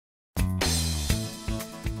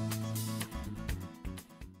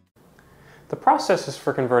The processes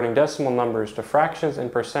for converting decimal numbers to fractions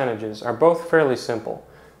and percentages are both fairly simple,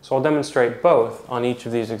 so I'll demonstrate both on each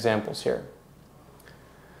of these examples here.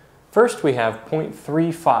 First, we have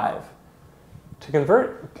 0.35. To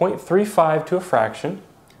convert 0.35 to a fraction,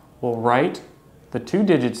 we'll write the two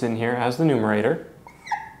digits in here as the numerator,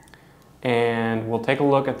 and we'll take a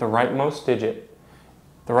look at the rightmost digit.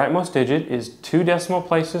 The rightmost digit is 2 decimal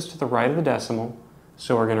places to the right of the decimal,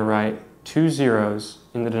 so we're going to write 2 zeros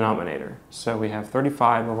in the denominator. So we have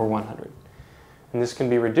 35 over 100. And this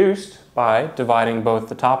can be reduced by dividing both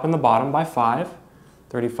the top and the bottom by 5.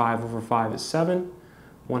 35 over 5 is 7.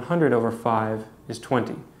 100 over 5 is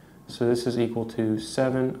 20. So this is equal to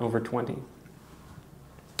 7 over 20.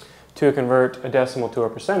 To convert a decimal to a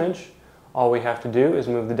percentage, all we have to do is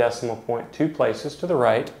move the decimal point 2 places to the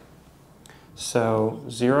right. So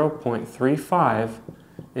 0.35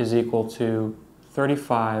 is equal to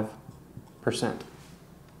 35%.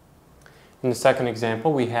 In the second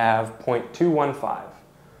example, we have 0.215.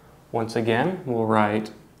 Once again, we'll write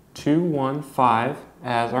 215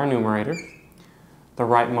 as our numerator. The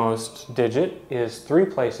rightmost digit is 3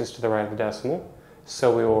 places to the right of the decimal,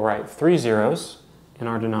 so we will write 3 zeros in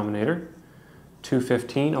our denominator.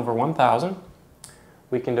 215 over 1,000.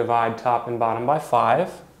 We can divide top and bottom by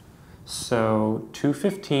 5. So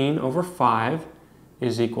 215 over 5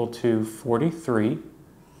 is equal to 43,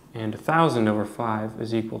 and 1,000 over 5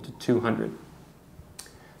 is equal to 200.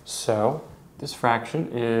 So this fraction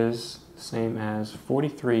is the same as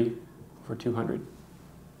 43 over 200.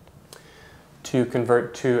 To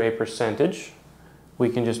convert to a percentage, we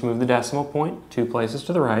can just move the decimal point 2 places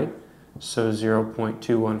to the right. So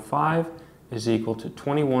 0.215 is equal to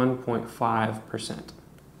 21.5%.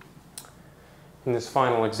 In this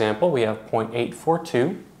final example, we have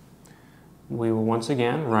 0.842. We will once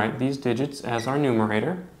again write these digits as our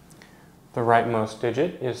numerator. The rightmost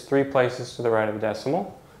digit is 3 places to the right of the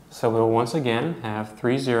decimal, so we will once again have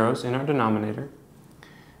 3 zeros in our denominator.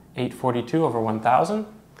 842 over 1,000.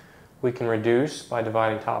 We can reduce by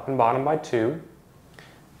dividing top and bottom by 2.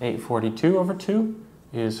 842 over 2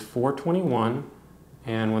 is 421,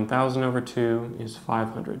 and 1,000 over 2 is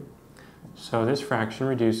 500. So this fraction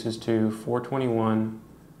reduces to 421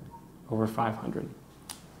 over 500.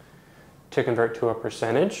 To convert to a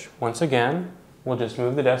percentage, once again, we'll just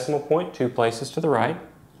move the decimal point 2 places to the right.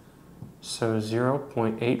 So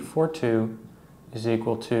 0.842 is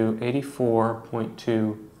equal to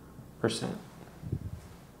 84.2%.